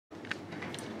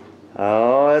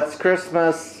Oh, it's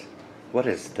Christmas. What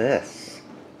is this?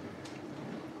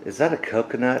 Is that a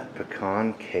coconut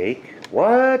pecan cake?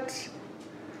 What?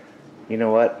 You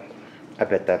know what? I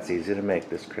bet that's easy to make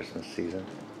this Christmas season.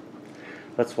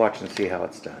 Let's watch and see how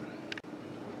it's done.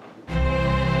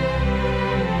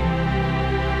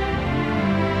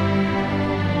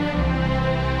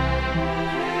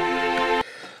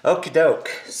 Okie doke.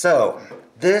 So,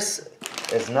 this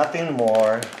is nothing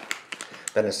more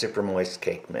than a super moist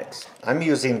cake mix. I'm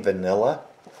using vanilla,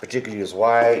 but you could use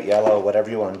white, yellow, whatever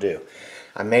you want to do.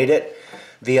 I made it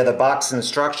via the box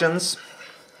instructions.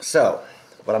 So,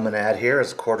 what I'm going to add here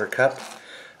is a 1/4 cup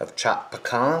of chopped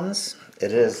pecans.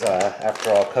 It is,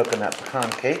 after all, coconut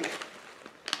pecan cake.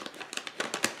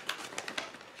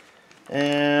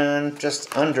 And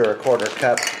just under a 1/4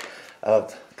 cup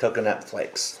of coconut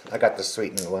flakes. I got the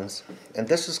sweetened ones. And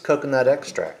this is coconut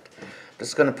extract.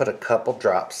 Just going to put a couple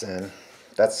drops in.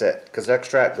 That's it, because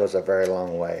extract goes a very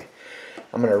long way.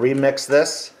 I'm going to remix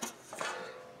this,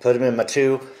 put them in my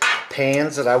 2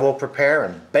 pans that I will prepare,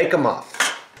 and bake them off.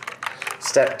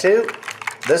 Step 2,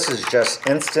 this is just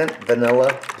instant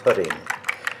vanilla pudding.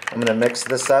 I'm going to mix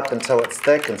this up until it's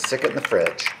thick and stick it in the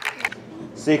fridge.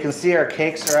 So you can see our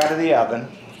cakes are out of the oven.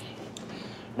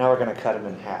 Now we're going to cut them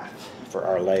in half for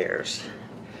our layers.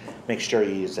 Make sure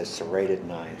you use a serrated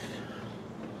knife.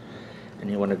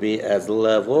 And you want to be as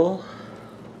level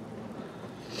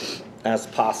as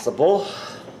possible.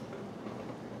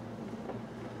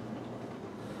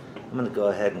 I'm going to go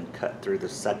ahead and cut through the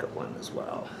second one as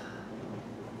well.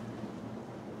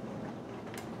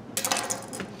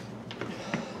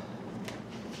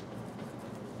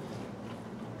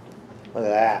 Look at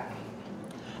that.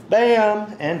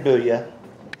 Bam! And booyah.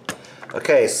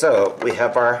 Okay, so we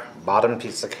have our bottom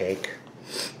piece of cake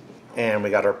and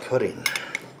we got our pudding.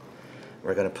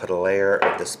 We're going to put a layer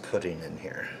of this pudding in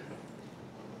here.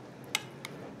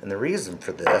 And the reason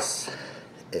for this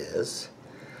is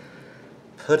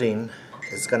pudding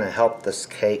is going to help this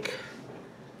cake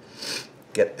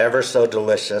get ever so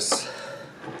delicious,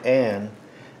 and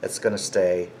it's going to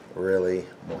stay really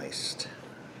moist.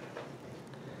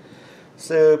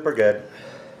 Super good.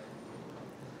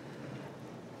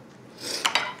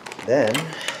 Then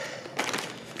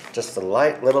just a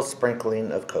light little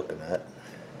sprinkling of coconut.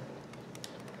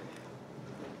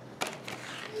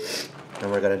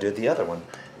 And we're going to do the other one.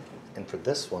 And for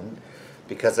this one,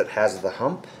 because it has the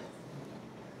hump,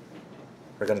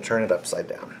 we're going to turn it upside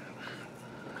down.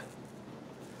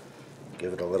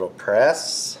 Give it a little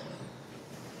press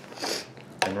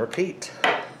and repeat.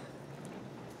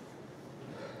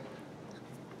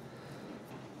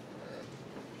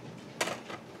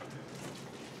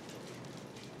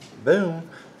 Boom.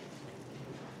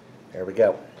 There we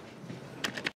go.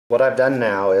 What I've done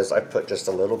now is I put just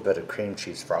a little bit of cream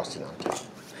cheese frosting on top.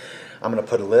 I'm going to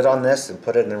put a lid on this and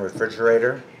put it in the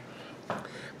refrigerator,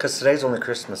 because today's only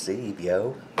Christmas Eve,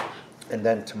 yo. And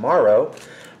then tomorrow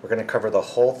we're going to cover the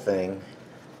whole thing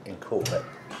and cool it.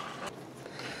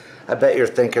 I bet you're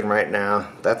thinking right now,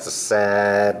 that's a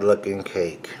sad looking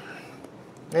cake.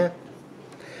 Yeah.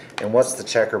 And what's the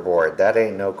checkerboard? That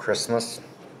ain't no Christmas.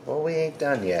 Well, we ain't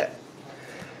done yet.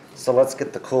 So let's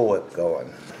get the Cool Whip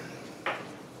going.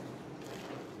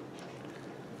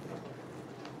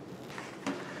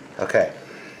 Okay,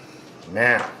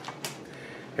 now,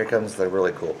 here comes the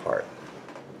really cool part.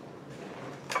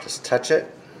 Just touch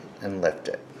it and lift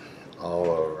it all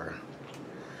over.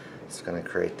 It's going to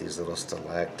create these little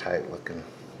stalactite looking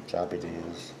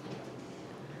jobby-doos.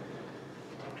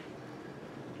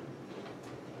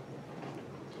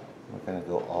 We're going to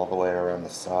go all the way around the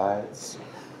sides.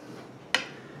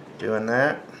 Doing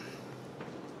that.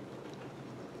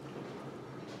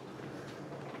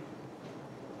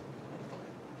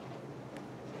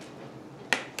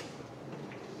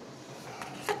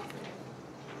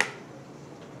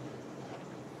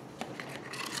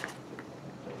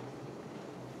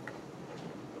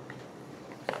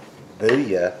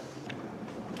 Booyah.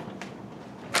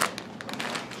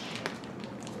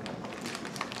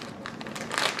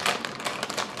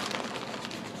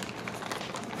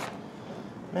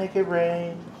 Make it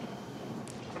rain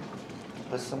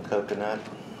with some coconut.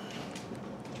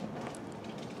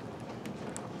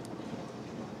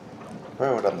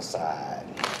 Throw it on the side.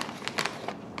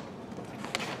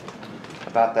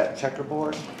 About that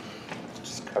checkerboard,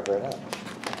 just cover it up.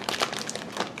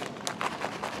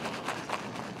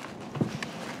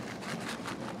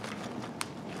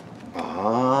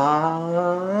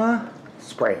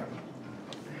 Scram.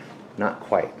 Not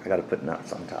quite. I gotta put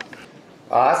nuts on top.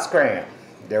 Scram.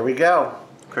 There we go.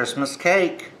 Christmas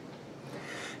cake.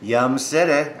 Yum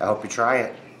City. I hope you try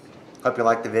it. Hope you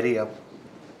like the video.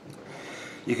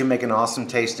 you can make an awesome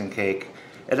tasting cake.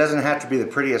 It doesn't have to be the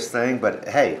prettiest thing, but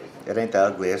hey, it ain't the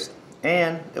ugliest.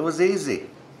 And it was easy.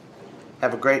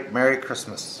 Have a great Merry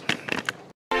Christmas.